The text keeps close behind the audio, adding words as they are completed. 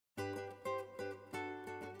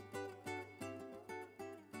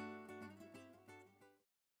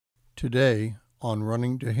Today on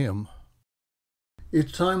Running to Him.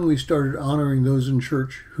 It's time we started honoring those in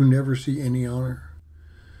church who never see any honor.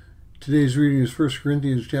 Today's reading is 1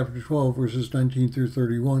 Corinthians chapter 12, verses 19 through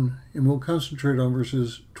 31, and we'll concentrate on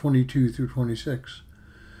verses 22 through 26.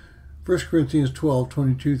 1 Corinthians 12,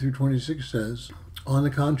 22 through 26 says, "On the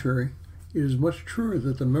contrary, it is much truer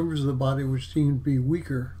that the members of the body which seem to be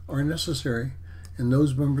weaker are necessary, and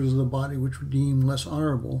those members of the body which we deem less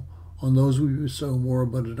honorable, on those we bestow more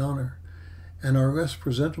abundant honor, and our less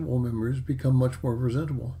presentable members become much more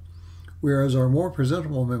presentable, whereas our more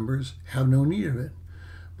presentable members have no need of it.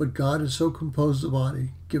 But God has so composed the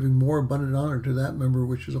body, giving more abundant honor to that member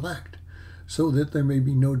which is lacked, so that there may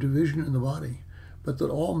be no division in the body, but that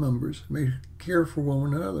all members may care for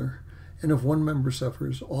one another. And if one member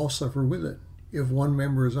suffers, all suffer with it. If one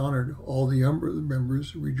member is honored, all the other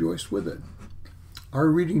members rejoice with it." Our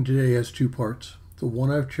reading today has two parts. The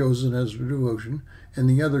one I've chosen as a devotion, and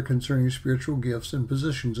the other concerning spiritual gifts and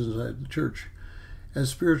positions inside the church.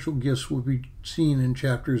 As spiritual gifts will be seen in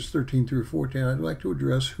chapters 13 through 14, I'd like to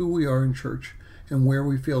address who we are in church and where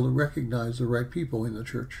we fail to recognize the right people in the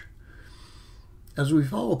church. As we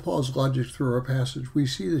follow Paul's logic through our passage, we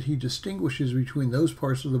see that he distinguishes between those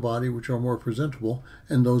parts of the body which are more presentable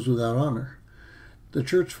and those without honor. The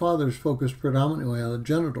church fathers focused predominantly on the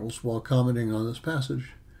genitals while commenting on this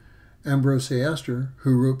passage. Ambrose Aster,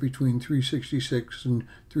 who wrote between 366 and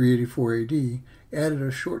 384 AD, added a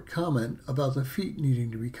short comment about the feet needing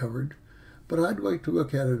to be covered, but I'd like to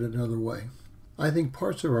look at it another way. I think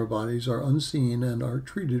parts of our bodies are unseen and are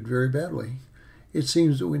treated very badly. It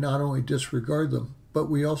seems that we not only disregard them, but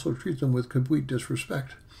we also treat them with complete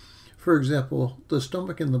disrespect. For example, the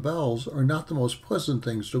stomach and the bowels are not the most pleasant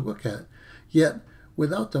things to look at, yet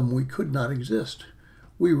without them we could not exist.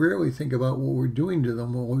 We rarely think about what we're doing to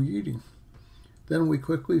them while we're eating. Then we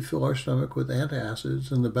quickly fill our stomach with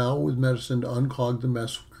antacids and the bowel with medicine to unclog the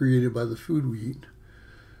mess created by the food we eat.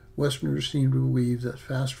 Westerners seem to believe that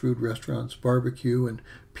fast food restaurants, barbecue, and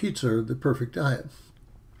pizza are the perfect diet.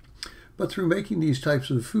 But through making these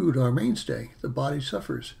types of food our mainstay, the body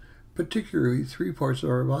suffers, particularly three parts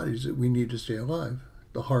of our bodies that we need to stay alive: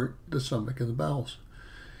 the heart, the stomach, and the bowels.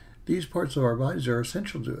 These parts of our bodies are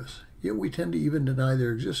essential to us, yet we tend to even deny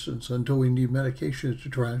their existence until we need medications to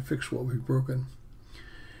try and fix what we've broken.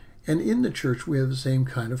 And in the church, we have the same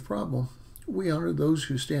kind of problem. We honor those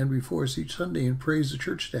who stand before us each Sunday and praise the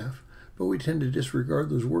church staff, but we tend to disregard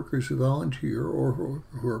those workers who volunteer or who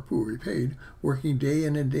are poorly paid, working day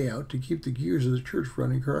in and day out to keep the gears of the church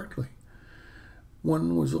running correctly.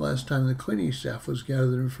 When was the last time the cleaning staff was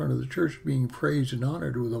gathered in front of the church being praised and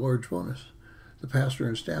honored with a large bonus? The pastor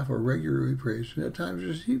and staff are regularly praised and at times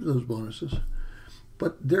receive those bonuses,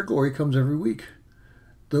 but their glory comes every week.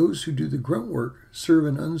 Those who do the grunt work serve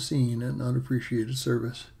an unseen and unappreciated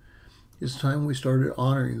service. It's time we started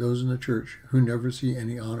honoring those in the church who never see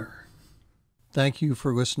any honor. Thank you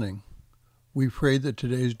for listening. We pray that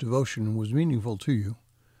today's devotion was meaningful to you.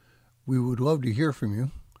 We would love to hear from you.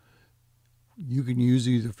 You can use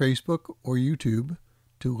either Facebook or YouTube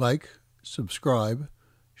to like, subscribe,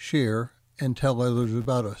 share, and tell others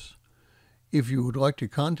about us. If you would like to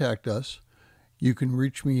contact us, you can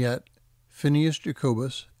reach me at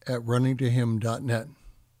phineasjacobus@runningtohim.net.